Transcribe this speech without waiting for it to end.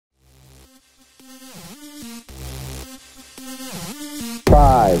5,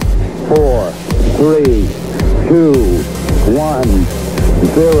 4, 3, 2, 1,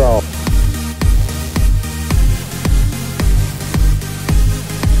 0.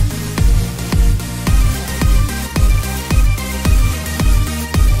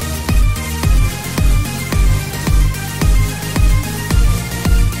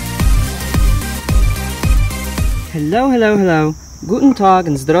 Hello, hello, hello. Guten Tag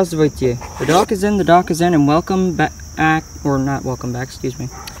and zdravstvuyte. The doc is in, and welcome back, or not welcome back, excuse me.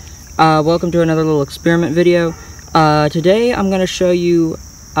 Welcome to another little experiment video. Today I'm going to show you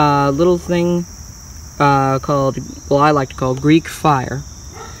a little thing called, well, I like to call Greek fire.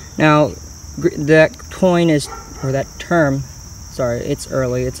 Now, that coin is, or that term, sorry, it's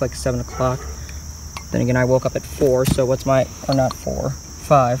early, it's like 7 o'clock. Then again, I woke up at 4, so what's my, or not 4,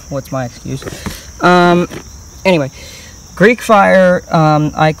 5, what's my excuse? Anyway, Greek fire,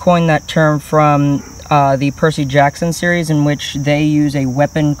 I coined that term from the Percy Jackson series, in which they use a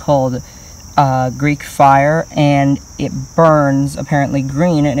weapon called Greek fire, and it burns apparently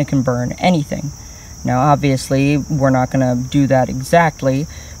green, and it can burn anything. Now obviously we're not going to do that exactly,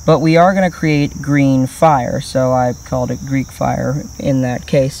 but we are going to create green fire, so I called it Greek fire in that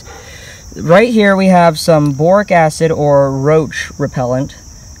case. Right here we have some boric acid or roach repellent.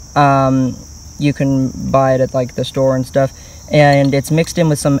 You can buy it at like the store and stuff, and it's mixed in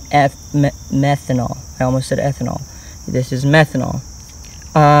with some methanol. I almost said ethanol. This is methanol.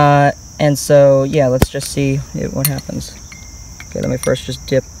 And so yeah, let's just see what happens. Okay, let me first just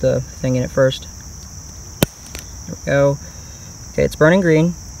dip the thing in it first. There we go. Okay, it's burning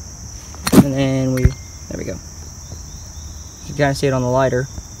green, and then there we go. You can kind of see it on the lighter,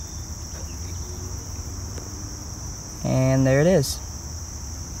 and there it is.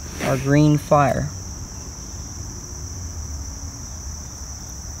 Our green fire.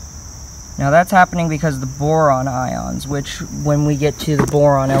 Now that's happening because the boron ions, which when we get to the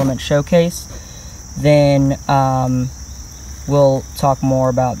boron element showcase, then we'll talk more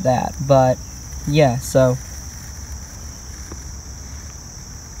about that. But yeah, so.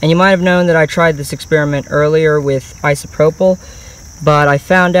 And you might have known that I tried this experiment earlier with isopropyl, but I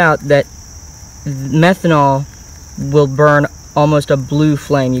found out that methanol will burn almost a blue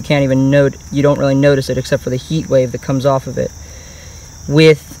flame. You can't even you don't really notice it except for the heat wave that comes off of it.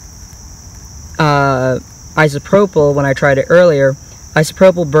 With isopropyl, when I tried it earlier,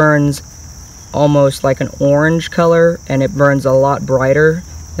 isopropyl burns almost like an orange color, and it burns a lot brighter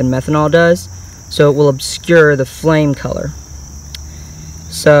than methanol does, so it will obscure the flame color.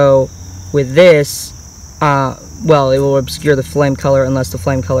 So with this, well, it will obscure the flame color unless the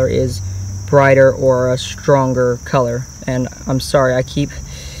flame color is brighter or a stronger color. And I'm sorry, I keep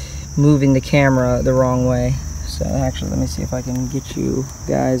moving the camera the wrong way. So actually, let me see if I can get you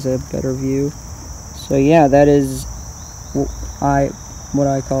guys a better view. So yeah, that is what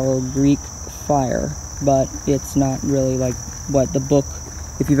I call Greek fire, but it's not really like what the book,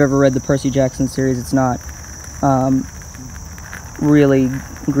 if you've ever read the Percy Jackson series, it's not really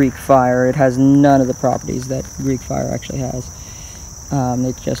Greek fire. It has none of the properties that Greek fire actually has.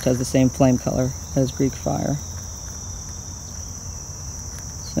 It just has the same flame color as Greek fire.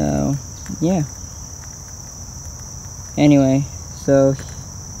 So, yeah. Anyway, so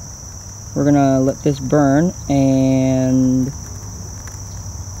we're gonna let this burn, and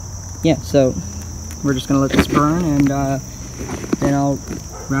yeah, so we're just gonna let this burn, and then I'll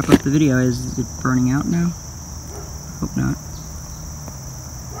wrap up the video. Is it burning out now? Hope not.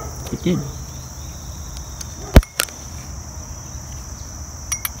 It did.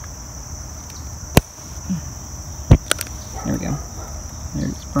 There we go. There,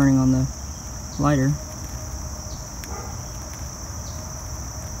 it's burning on the lighter.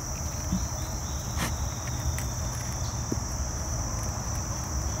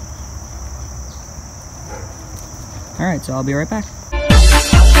 Alright, so I'll be right back.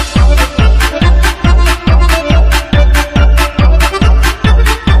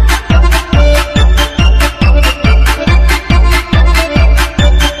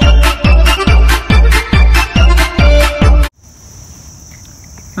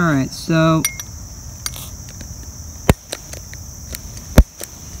 Alright, so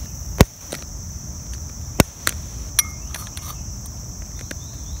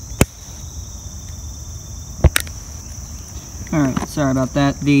alright, sorry about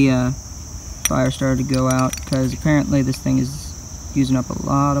that. The fire started to go out because apparently this thing is using up a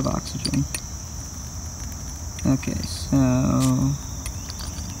lot of oxygen. Okay, so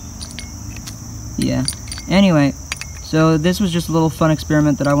yeah. Anyway, so this was just a little fun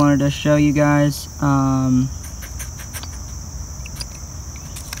experiment that I wanted to show you guys.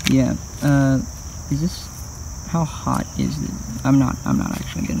 yeah, is this, how hot is it? I'm not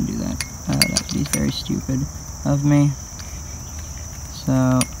actually gonna do that. That would be very stupid of me.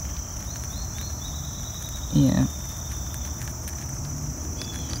 So, yeah.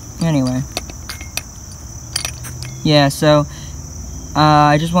 Anyway. Yeah, so,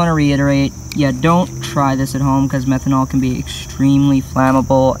 I just want to reiterate, yeah, don't try this at home, because methanol can be extremely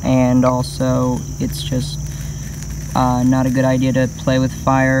flammable, and also, it's just, not a good idea to play with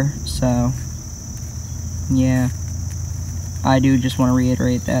fire, so, yeah. I do just want to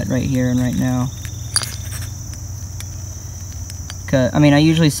reiterate that right here and right now. I mean, I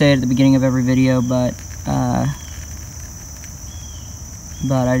usually say it at the beginning of every video, but I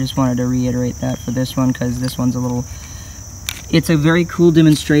just wanted to reiterate that for this one, because this one's a little... It's a very cool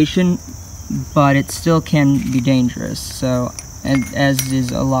demonstration, but it still can be dangerous, so... And as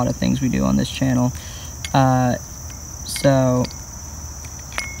is a lot of things we do on this channel. So...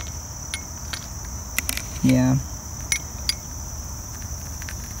 Yeah.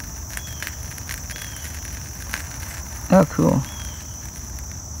 Oh, cool.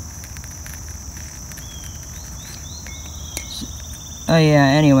 Oh yeah,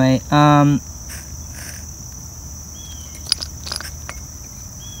 anyway, I'm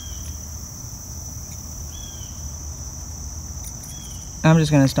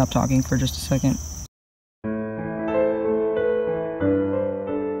just gonna stop talking for just a second.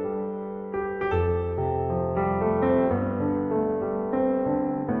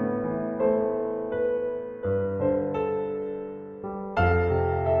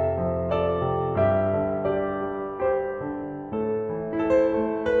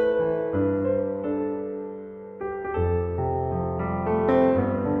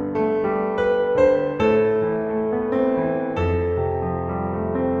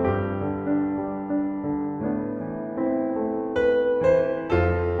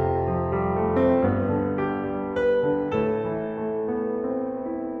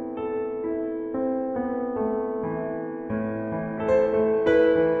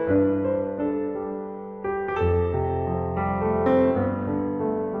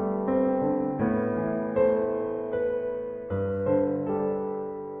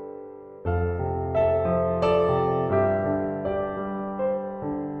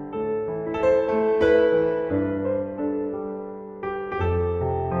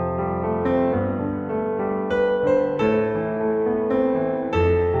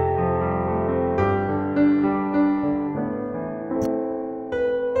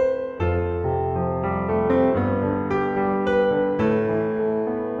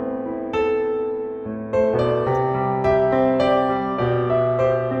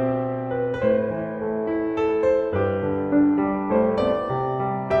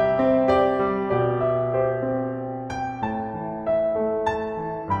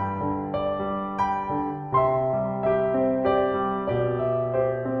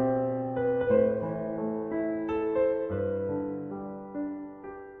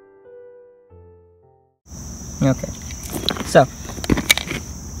 Okay, so,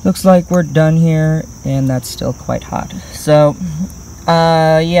 looks like we're done here, and that's still quite hot. So,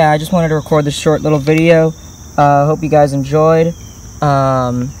 yeah, I just wanted to record this short little video. Hope you guys enjoyed.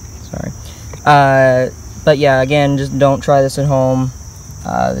 Sorry. But yeah, again, just don't try this at home.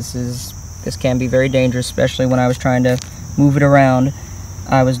 This can be very dangerous, especially when I was trying to move it around.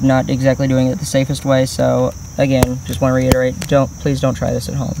 I was not exactly doing it the safest way, so, again, just want to reiterate, please don't try this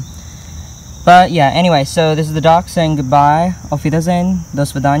at home. But yeah, anyway, so this is the Doc saying goodbye. Auf Wiedersehen. Do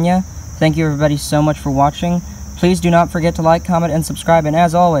svidaniya. Thank you everybody so much for watching. Please do not forget to like, comment, and subscribe. And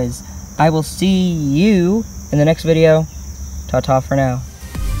as always, I will see you in the next video. Ta-ta for now.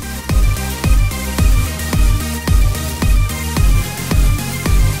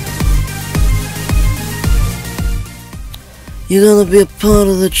 You're gonna be a part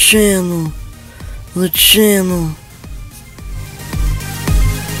of the channel.